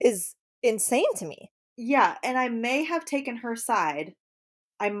 is insane to me. Yeah, and I may have taken her side.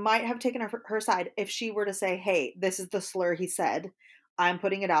 I might have taken her side if she were to say, "Hey, this is the slur he said. I'm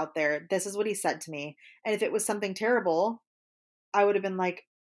putting it out there. This is what he said to me." And if it was something terrible, I would have been like,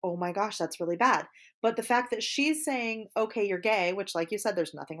 "Oh my gosh, that's really bad." But the fact that she's saying, "Okay, you're gay," which like you said,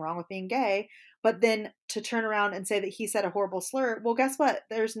 there's nothing wrong with being gay, but then to turn around and say that he said a horrible slur, well, guess what?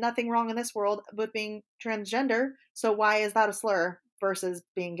 There's nothing wrong in this world with being transgender. So why is that a slur versus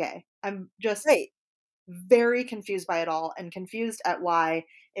being gay? I'm just Right. very confused by it all and confused at why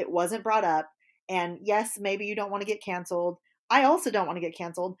it wasn't brought up. And yes, maybe you don't want to get canceled. I also don't want to get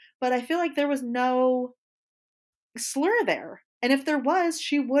canceled, but I feel like there was no slur there. And if there was,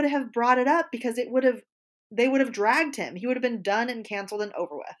 she would have brought it up because they would have dragged him. He would have been done and canceled and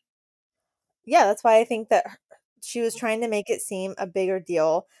over with. Yeah, that's why I think that she was trying to make it seem a bigger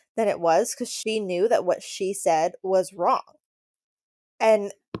deal than it was because she knew that what she said was wrong.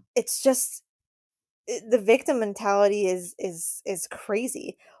 And it's just the victim mentality is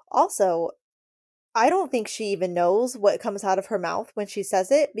crazy. Also, I don't think she even knows what comes out of her mouth when she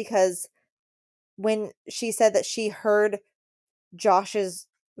says it because when she said that she heard Josh's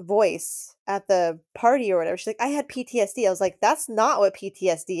voice at the party or whatever, she's like, I had PTSD. I was like, that's not what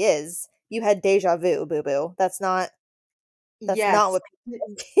PTSD is. You had deja vu, boo boo. That's not Yes. what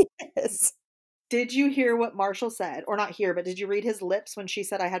PTSD is. Did you hear what Marshall said? Or not hear, but did you read his lips when she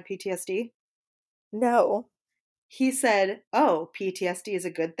said I had PTSD? No. He said, "Oh, PTSD is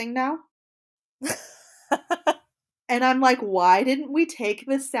a good thing now?" And I'm like, why didn't we take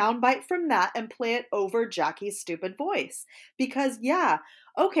the soundbite from that and play it over Jackie's stupid voice? Because, yeah,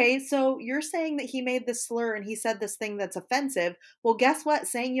 okay, so you're saying that he made this slur and he said this thing that's offensive. Well, guess what?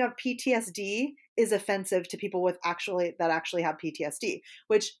 Saying you have PTSD is offensive to people with actually have PTSD,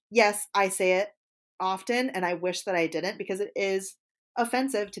 which, yes, I say it often and I wish that I didn't because it is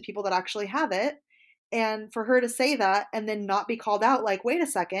offensive to people that actually have it. And for her to say that and then not be called out, like, wait a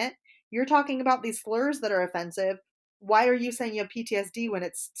second, you're talking about these slurs that are offensive. Why are you saying you have PTSD when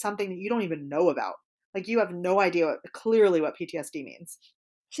it's something that you don't even know about? Like, you have no idea clearly what PTSD means.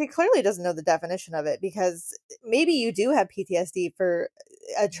 She clearly doesn't know the definition of it because maybe you do have PTSD for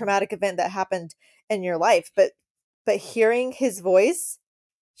a traumatic event that happened in your life, but hearing his voice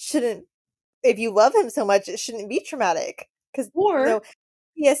shouldn't, if you love him so much, it shouldn't be traumatic because Or,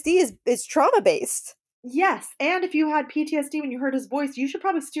 PTSD is trauma based. yes, and if you had PTSD when you heard his voice, you should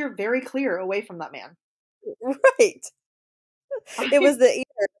probably steer very clear away from that man. Right. It was the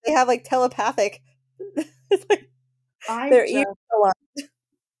ear. They have like telepathic. It's like I their ears just go on.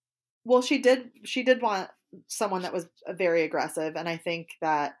 well, she did want someone that was very aggressive, and I think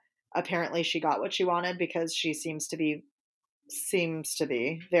that apparently she got what she wanted because she seems to be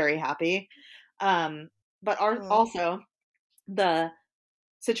very happy. Um, but Mm. also the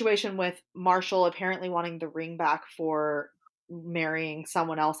situation with Marshall apparently wanting the ring back for marrying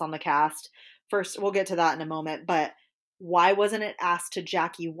someone else on the cast. First, we'll get to that in a moment, but why wasn't it asked to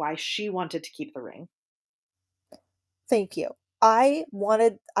Jackie why she wanted to keep the ring? Thank you. I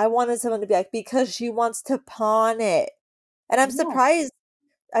wanted someone to be like, "Because she wants to pawn it." And Yes.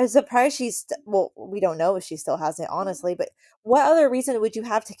 I'm surprised well, we don't know if she still has it, honestly, but what other reason would you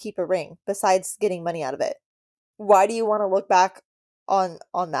have to keep a ring besides getting money out of it? Why do you wanna look back on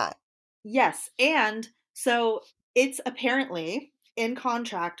that? Yes, and so it's apparently in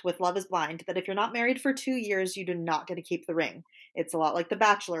contract with Love is Blind that if you're not married for 2 years, you do not get to keep the ring. It's a lot like The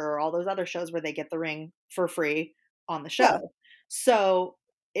Bachelor or all those other shows where they get the ring for free on the Yeah. show. So,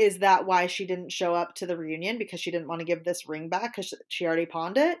 is that why she didn't show up to the reunion because she didn't wanna give this ring back because she already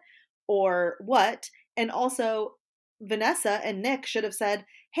pawned it? Or what? And also, Vanessa and Nick should have said,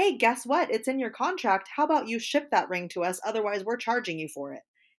 "Hey, guess what? It's in your contract. How about you ship that ring to us? Otherwise, we're charging you for it."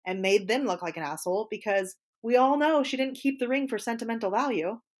 And made them look like an asshole because we all know she didn't keep the ring for sentimental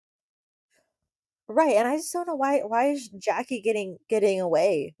value. Right, and I just don't know why is Jackie getting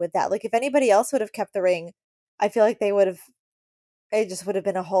away with that? Like, if anybody else would have kept the ring, I feel like they would've it just would have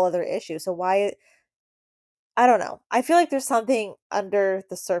been a whole other issue, so why I don't know. I feel like there's something under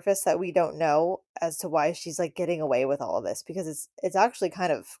the surface that we don't know as to why she's, like, getting away with all of this because it's actually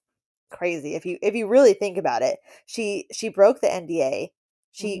kind of crazy if you really think about it. She broke the NDA.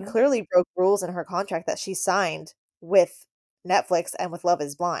 She Mhm. clearly broke rules in her contract that she signed with Netflix and with Love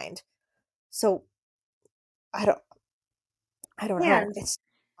Is Blind. So, I don't I don't know. And It's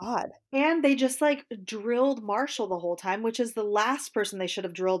odd. and they just, like, drilled Marshall the whole time, which is the last person they should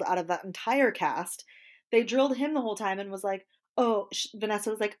have drilled out of that entire cast. They drilled him the whole time and was like, "Oh," Vanessa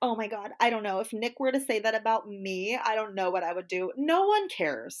was like, "Oh my god, I don't know. If Nick were to say that about me, I don't know what I would do." No one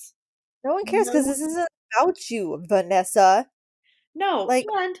cares. No one cares because No. this isn't about you, Vanessa. No, Like,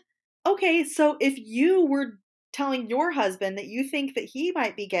 and okay, so if you were telling your husband that you think that he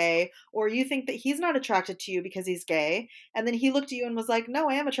might be gay or you think that he's not attracted to you because he's gay, and then he looked at you and was like, "No,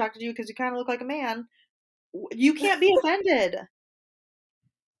 I am attracted to you because you kinda look like a man." You can't be offended,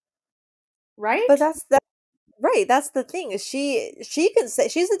 but right? that's right, that's the thing is she can say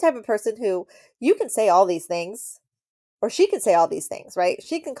she's the type of person who you can say all these things, or she can say all these things, right?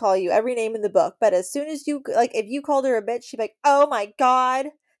 She can call you every name in the book, but as soon as like, if you called her a bitch, she'd be like, "Oh my god,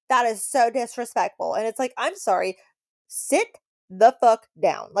 that is so disrespectful." And it's like, "I'm sorry, sit the fuck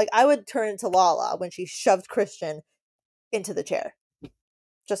down." Like, I would turn into Lala when she shoved Christian into the chair.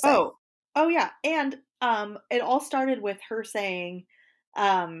 Just saying. Oh. Oh, yeah, and, it all started with her saying,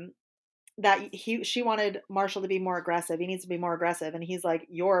 um, that she wanted Marshall to be more aggressive, he needs to be more aggressive, and he's like,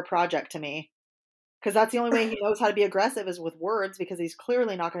 "You're a project to me." 'Cause that's the only way he knows how to be aggressive is with words because he's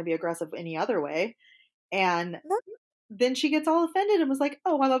clearly not gonna be aggressive any other way, and No. then she gets all offended and was like,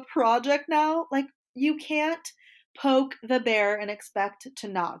 "Oh, I'm a project now?" Like, you can't poke the bear and expect to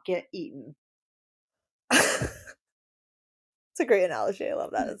not get eaten. It's a great analogy. I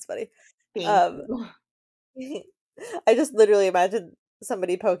love that. It's funny. Thank Um, you. I just literally imagine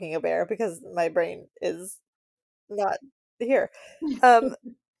somebody poking a bear because my brain is not here. Um,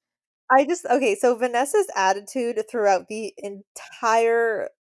 I just okay, so Vanessa's attitude throughout the entire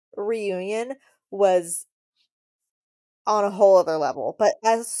reunion was on a whole other level, but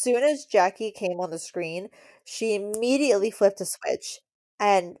as soon as Jackie came on the screen, she immediately flipped a switch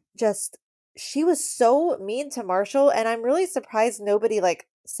and just she was so mean to Marshall, and I'm really surprised nobody, like,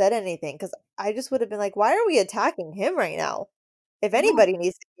 said anything because I just would have been like, "Why are we attacking him right now? If Yeah. anybody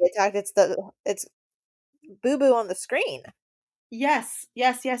needs to be attacked, it's Boo Boo on the screen." Yes,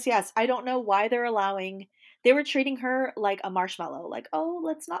 yes, yes, yes. I don't know why they were treating her like a marshmallow, like, "Oh,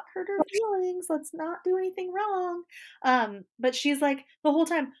 let's not hurt her feelings, let's not do anything wrong." But she's like the whole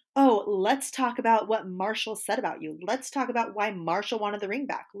time, "Oh, let's talk about what Marshall said about you. Let's talk about why Marshall wanted the ring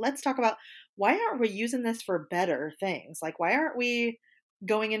back. Let's talk about why aren't we using this for better things? Like, why aren't we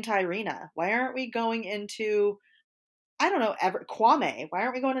going into Irina? Why aren't we going into I don't know, Kwame. Why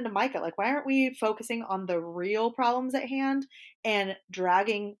aren't we going into Micah? Like, why aren't we focusing on the real problems at hand and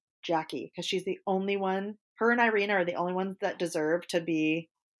dragging Jackie? Because she's the only one, her and Irina are the only ones that deserve to be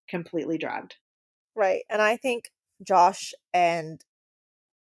completely dragged. Right, and I think Josh and,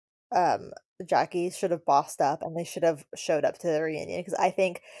 um, Jackie should have bossed up, and they should have showed up to the reunion because I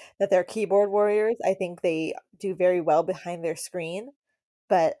think that they're keyboard warriors. I think they do very well behind their screen,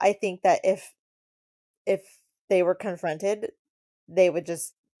 but I think that if they were confronted, they would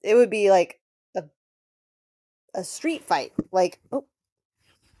just it would be like a a street fight. Like, oh,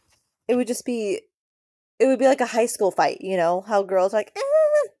 it would just be it would be like a high school fight, you know, how girls like,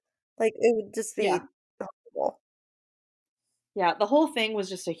 like it would just Yeah. be horrible. Yeah. The whole thing was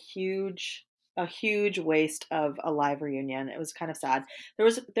just a huge waste of a live reunion. It was kind of sad.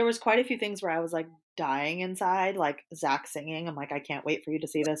 There was quite a few things where I was like dying inside, like Zach singing. I'm like, I can't wait for you to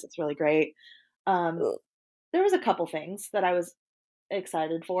see this. It's really great. Um, Ugh. there was a couple things that I was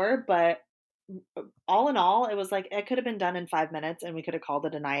excited for, but all in all, it was like it could have been done in 5 minutes and we could have called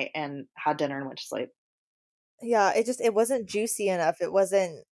it a night and had dinner and went to sleep. Yeah, it wasn't juicy enough. There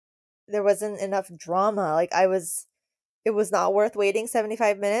wasn't enough drama. Like it was not worth waiting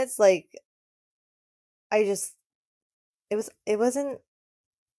 75 minutes. Like I just it wasn't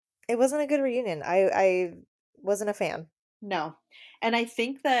a good reunion. I wasn't a fan. No. And I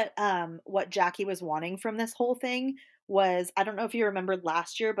think that what Jackie was wanting from this whole thing was I don't know if you remembered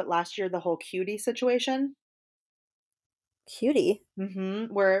last year, but last year the whole cutie situation. Cutie.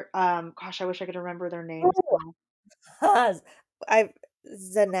 Where gosh, I wish I could remember their names Oh, now. I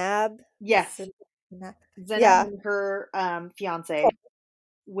Zanab. Yes. Zana Zenab yeah. and her fiance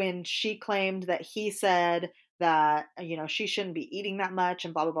when she claimed that he said that, she shouldn't be eating that much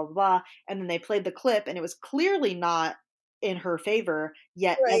and blah, blah, blah, blah, blah. And then they played the clip and it was clearly not in her favor,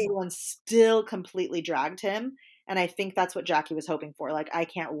 yet Right. everyone still completely dragged him. And I think that's what Jackie was hoping for. Like, I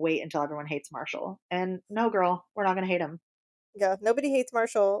can't wait until everyone hates Marshall. And no, girl, we're not going to hate him. Yeah, nobody hates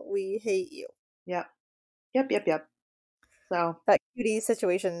Marshall. We hate you. Yep. Yep. Yep. Yep. So, That cutie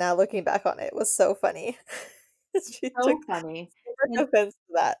situation, now looking back on it, was so funny. She took so funny. so much offense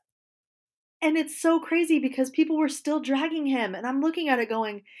to that. And it's so crazy because people were still dragging him, and I'm looking at it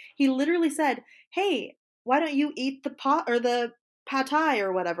going, he literally said, "Hey, why don't you eat the pot or the pad thai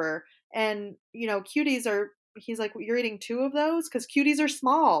or whatever?" And, cuties are he's like, "You're eating 2 of those because cuties are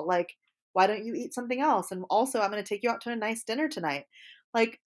small, like, why don't you eat something else? And also, I'm gonna take you out to a nice dinner tonight."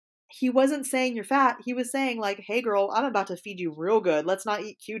 Like, he wasn't saying you're fat, he was saying like, "Hey girl, I'm about to feed you real good. Let's not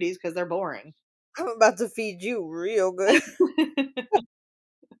eat cuties because 'cause they're boring." I'm about to feed you real good.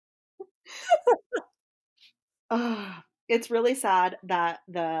 Ugh, it's really sad that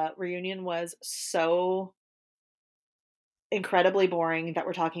the reunion was so incredibly boring that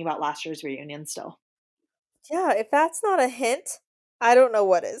we're talking about last year's reunion still. Yeah, if that's not a hint, I don't know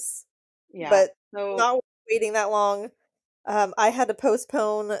what is. Yeah. But So not waiting that long. I had to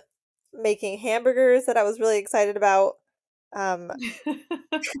postpone making hamburgers that I was really excited about. Um,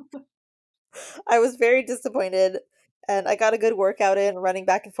 I was very disappointed, and I got a good workout in running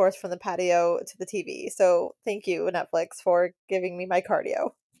back and forth from the patio to the TV. So thank you, Netflix, for giving me my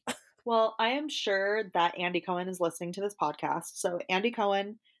cardio. well, I am sure that Andy Cohen is listening to this podcast. So Andy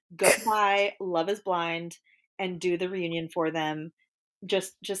Cohen, go buy Love is Blind and do the reunion for them.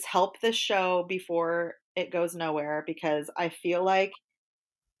 Just help this show before it goes nowhere because I feel like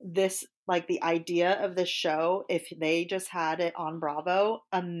the idea of this show, if they just had it on Bravo,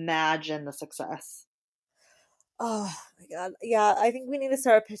 imagine the success. Oh my god. Yeah, I think we need to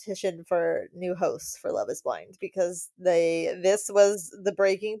start a petition for new hosts for Love is Blind because this was the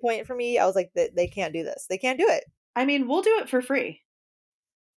breaking point for me. I was like, they can't do this. They can't do it. I mean, we'll do it for free.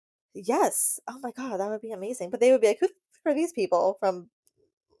 Yes. Oh my god, that would be amazing. But they would be like, who are these people from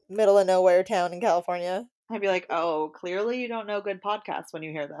middle of nowhere town in California? I'd be like, "Oh, clearly you don't know good podcasts when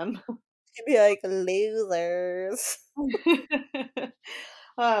you hear them." They'd be like, losers.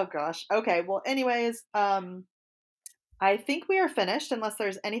 Oh gosh. Okay, well, anyways, I think we are finished unless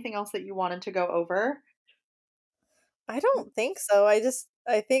there's anything else that you wanted to go over. I don't think so. I just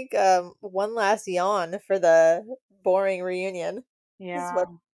I think, one last yawn for the boring reunion is Yeah, what.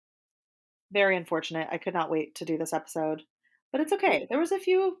 very unfortunate. I could not wait to do this episode. But it's Me okay. There was a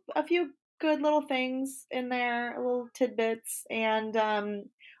few good little things in there, little tidbits, and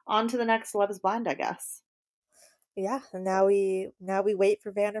on to the next Love is Blind, I guess. Yeah, and now we wait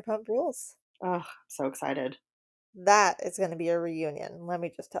for Vanderpump Rules. Ugh, so excited. That is gonna be a reunion, let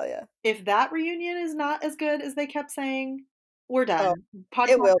me just tell you. If that reunion is not as good as they kept saying, we're Oh, done. it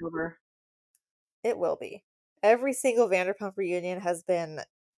Podcast will over. it will be. Every single Vanderpump reunion has been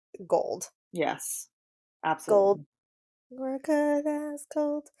gold. Yes, Gold. absolutely. We're good as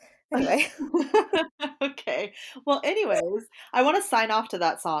gold. Anyway, Okay. Well, anyways, I wanna sign off to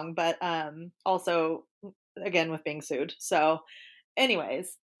that song, but, also, again, with being sued. So,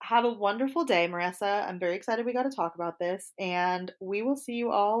 anyways, have a wonderful day, Marissa. I'm very excited we got to talk about this, and we will see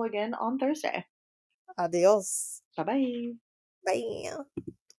you all again on Thursday. adios. Bye-bye.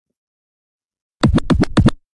 Bye.